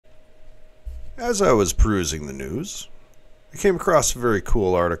As I was perusing the news, I came across a very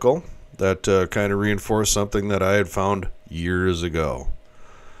cool article that kind of reinforced something that I had found years ago.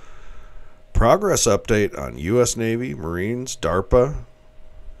 Progress update on U.S. Navy, Marines, DARPA,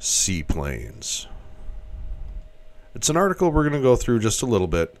 Seaplanes. It's an article we're going to go through just a little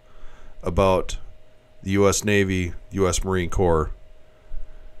bit about the U.S. Navy, U.S. Marine Corps,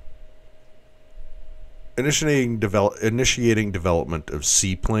 initiating development of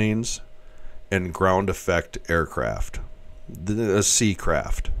seaplanes and ground effect aircraft. A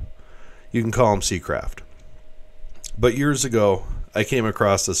Seacraft. You can call them Seacraft. But years ago, I came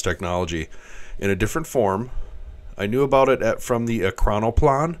across this technology in a different form. I knew about it from the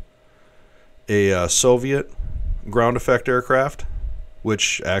Chronoplan, a Soviet ground effect aircraft,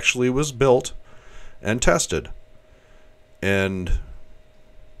 which actually was built and tested and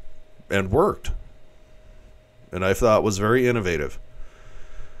worked, and I thought was very innovative.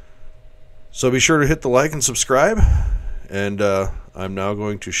 So be sure to hit the like and subscribe, and I'm now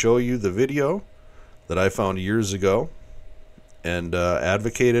going to show you the video that I found years ago and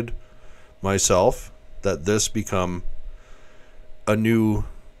advocated myself that this become a new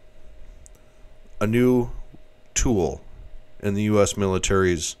tool in the U.S.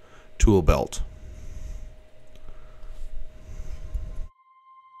 military's tool belt.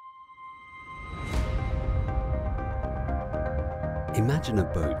 Imagine a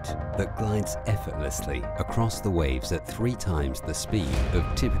boat that glides effortlessly across the waves at 3 times the speed of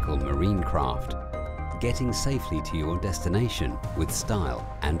typical marine craft, getting safely to your destination with style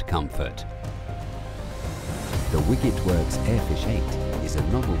and comfort. The WiggitWorks AirFish 8 is a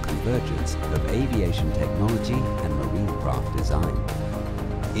novel convergence of aviation technology and marine craft design.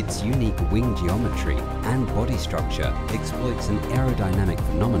 Its unique wing geometry and body structure exploits an aerodynamic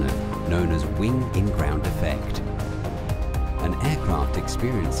phenomenon known as wing in ground effect. An aircraft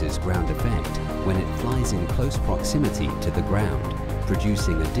experiences ground effect when it flies in close proximity to the ground,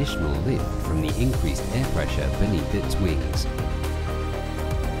 producing additional lift from the increased air pressure beneath its wings.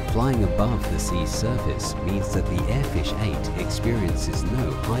 Flying above the sea's surface means that the AirFish 8 experiences no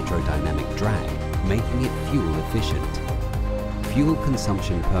hydrodynamic drag, making it fuel efficient. Fuel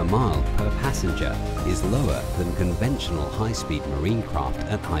consumption per mile per passenger is lower than conventional high-speed marine craft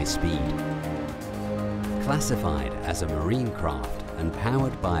at high speed. Classified as a marine craft and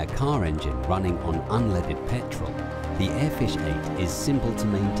powered by a car engine running on unleaded petrol, the AirFish 8 is simple to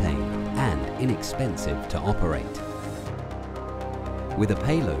maintain and inexpensive to operate. With a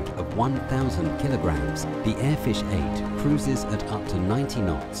payload of 1,000 kilograms, the AirFish 8 cruises at up to 90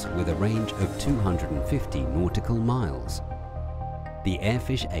 knots with a range of 250 nautical miles. The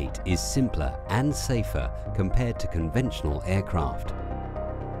AirFish 8 is simpler and safer compared to conventional aircraft.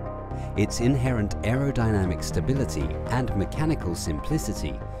 Its inherent aerodynamic stability and mechanical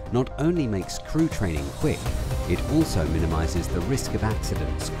simplicity not only makes crew training quick, it also minimizes the risk of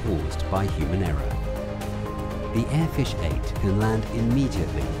accidents caused by human error. The AirFish 8 can land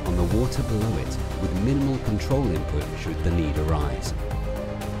immediately on the water below it with minimal control input should the need arise.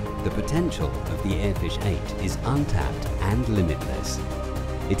 The potential of the AirFish 8 is untapped and limitless.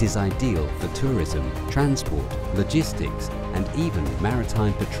 It is ideal for tourism, transport, logistics, and even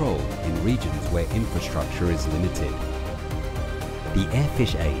maritime patrol in regions where infrastructure is limited. The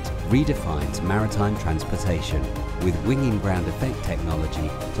AirFish 8 redefines maritime transportation with wing in ground effect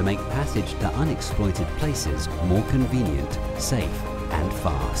technology to make passage to unexploited places more convenient, safe, and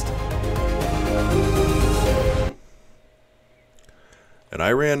fast. And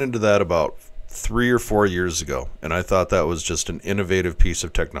I ran into that about 3 or 4 years ago, and I thought that was just an innovative piece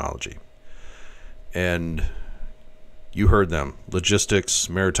of technology. And you heard them, logistics,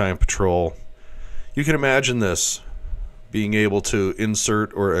 maritime patrol. You can imagine this being able to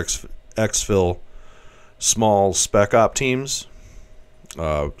insert or exfil small spec op teams,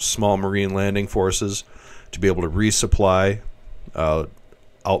 small marine landing forces, to be able to resupply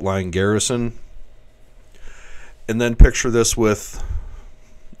outlying garrison. And then picture this with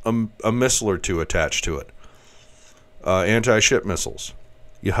a missile or two attached to it. Anti-ship missiles.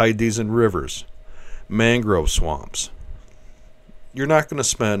 You hide these in rivers, mangrove swamps. You're not going to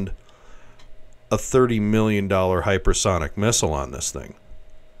spend a $30 million hypersonic missile on this thing,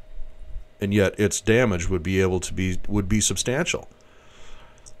 and yet its damage would be substantial.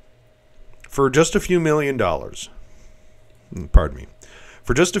 For just a few $1 million, pardon me,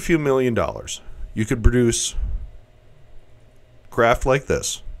 for just a few $1 million, you could produce craft like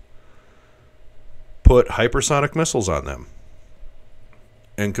this, put hypersonic missiles on them,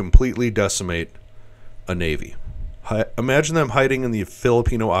 and completely decimate a navy. Imagine them hiding in the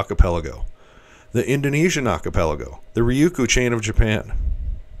Filipino archipelago, the Indonesian archipelago, the Ryukyu chain of Japan.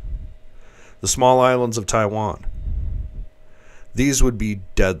 the small islands of Taiwan. These would be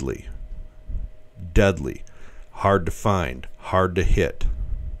deadly. Deadly. Hard to find. Hard to hit.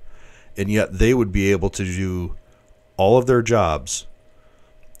 And yet they would be able to do all of their jobs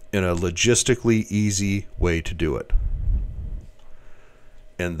in a logistically easy way to do it.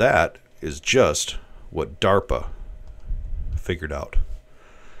 And that is just what DARPA figured out.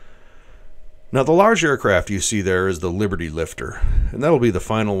 Now, the large aircraft you see there is the Liberty Lifter, and that'll be the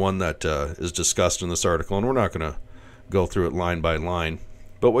final one that is discussed in this article, and we're not going to go through it line by line.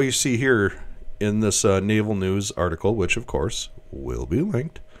 But what you see here in this Naval News article, which of course will be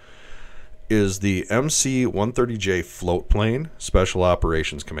linked, is the MC-130J float plane, Special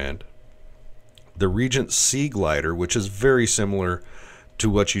Operations Command, the Regent Sea Glider, which is very similar to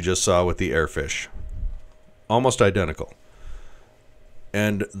what you just saw with the AirFish, almost identical,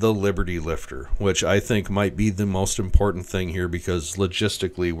 and the Liberty Lifter, which I think might be the most important thing here, because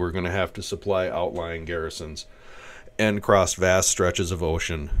logistically we're going to have to supply outlying garrisons and cross vast stretches of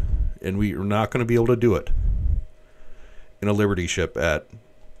ocean, and we are not going to be able to do it in a Liberty ship at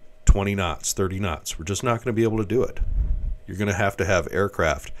 20 knots, 30 knots. We're just not going to be able to do it. You're going to have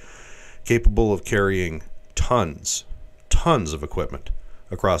aircraft capable of carrying tons of equipment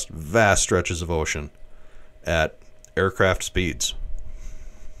across vast stretches of ocean at aircraft speeds.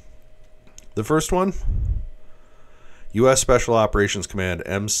 The first one, U.S. Special Operations Command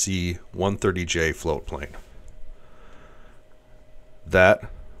MC-130J float plane. That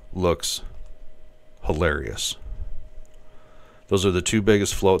looks hilarious. Those are the two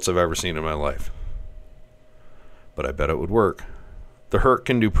biggest floats I've ever seen in my life. But I bet it would work. The Herc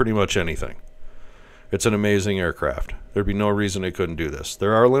can do pretty much anything. It's an amazing aircraft. There'd be no reason it couldn't do this.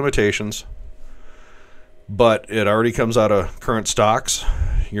 There are limitations, but it already comes out of current stocks.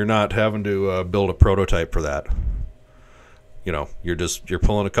 You're not having to build a prototype for that. You know, you're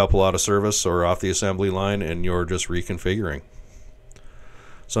pulling a couple out of service or off the assembly line, and you're just reconfiguring.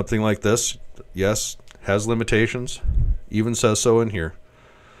 Something like this, yes, has limitations, even says so in here,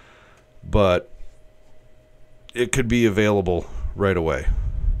 but it could be available right away.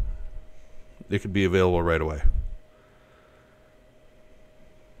 It could be available right away.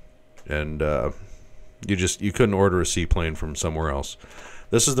 And you couldn't order a seaplane from somewhere else.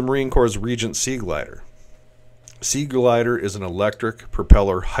 This is the Marine Corps' Regent Sea Glider. Sea Glider is an electric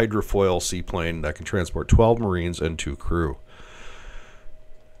propeller hydrofoil seaplane that can transport 12 Marines and 2 crew.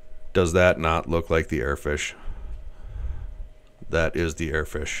 Does that not look like the AirFish? That is the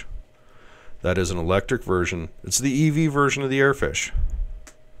AirFish. That is an electric version. It's the EV version of the AirFish.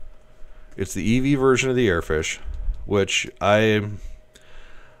 It's the EV version of the AirFish, which I'm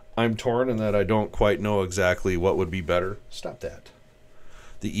torn in that I don't quite know exactly what would be better. Stop that.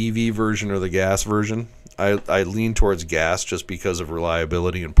 The EV version or the gas version. I lean towards gas just because of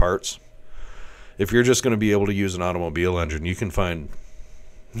reliability and parts. If you're just going to be able to use an automobile engine, you can find,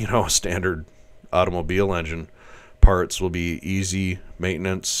 a standard automobile engine. Parts will be easy,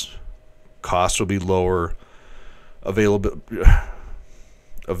 maintenance, cost will be lower,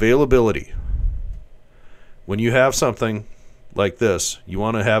 availability. When you have something like this, you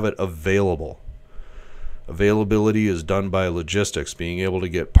want to have it available. Availability is done by logistics, being able to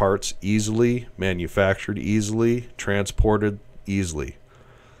get parts easily, manufactured easily, transported easily.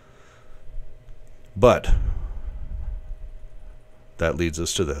 But that leads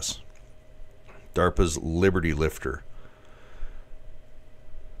us to this. DARPA's Liberty Lifter.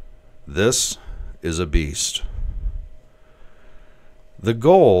 This is a beast. The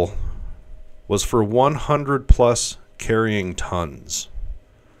goal was for 100 plus carrying tons.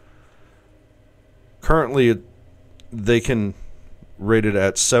 Currently, they can rate it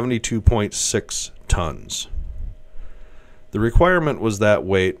at 72.6 tons. The requirement was that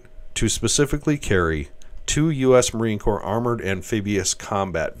weight to specifically carry 2 U.S. Marine Corps armored amphibious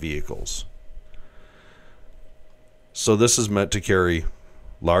combat vehicles. So this is meant to carry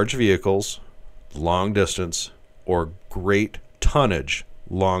large vehicles, long distance, or great tonnage,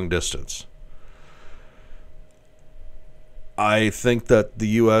 long distance. I think that the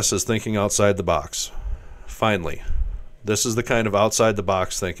U.S. is thinking outside the box. Finally, this is the kind of outside the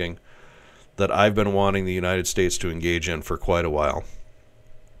box thinking that I've been wanting the United States to engage in for quite a while.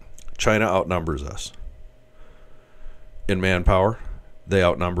 China outnumbers us in manpower. They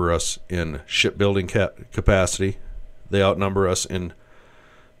outnumber us in shipbuilding capacity. They outnumber us in,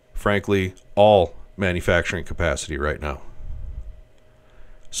 frankly, all manufacturing capacity right now.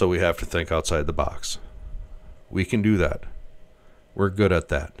 So we have to think outside the box. We can do that. We're good at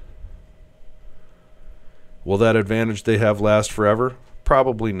that. Will that advantage they have last forever?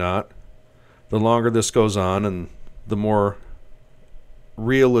 Probably not. The longer this goes on and the more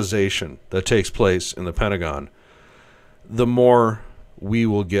realization that takes place in the Pentagon, the more we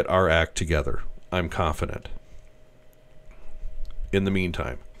will get our act together. I'm confident. In the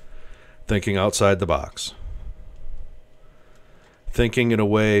meantime, thinking outside the box. Thinking in a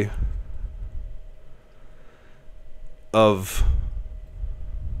way of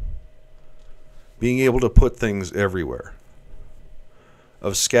being able to put things everywhere.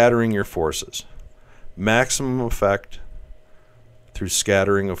 Of scattering your forces. Maximum effect through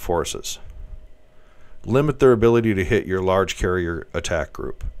scattering of forces. Limit their ability to hit your large carrier attack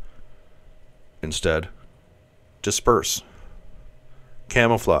group. Instead, disperse.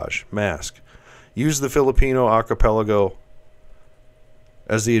 Camouflage, mask. Use the Filipino archipelago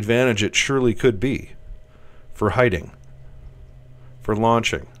as the advantage it surely could be for hiding, for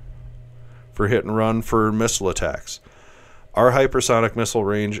launching, for hit and run, for missile attacks. Our hypersonic missile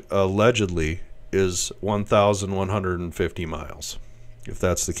range allegedly is 1,150 miles. If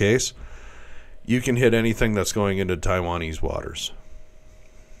that's the case, you can hit anything that's going into Taiwanese waters.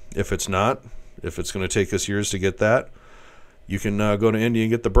 If it's not, if it's going to take us years to get that, you can go to India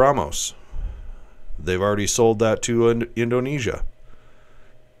and get the BrahMos. They've already sold that to Indonesia.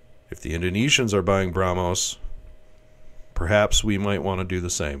 If the Indonesians are buying BrahMos, perhaps we might want to do the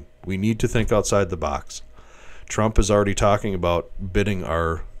same. We need to think outside the box. Trump is already talking about bidding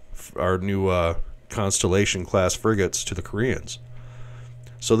our new Constellation class frigates to the Koreans.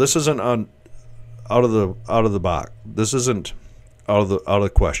 So this isn't out of the box. This isn't out of the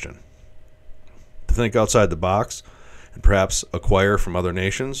question. To think outside the box and perhaps acquire from other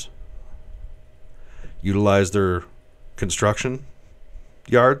nations, utilize their construction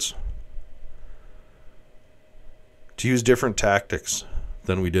yards, to use different tactics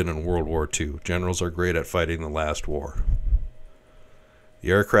than we did in World War II. Generals are great at fighting the last war.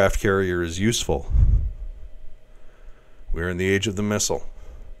 The aircraft carrier is useful. We're in the age of the missile.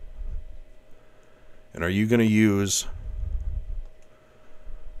 And are you going to use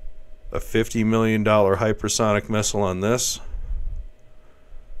a $50 million hypersonic missile on this?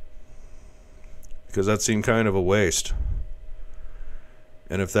 Because that seemed kind of a waste.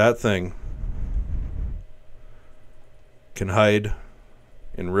 And if that thing can hide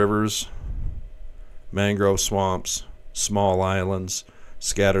in rivers, mangrove swamps, small islands,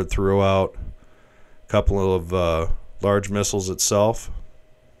 scattered throughout, a couple of large missiles itself,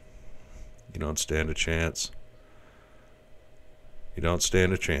 you don't stand a chance. You don't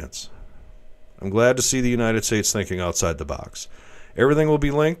stand a chance. I'm glad to see the United States thinking outside the box. Everything will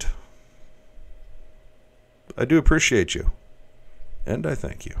be linked. I do appreciate you, and I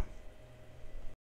thank you.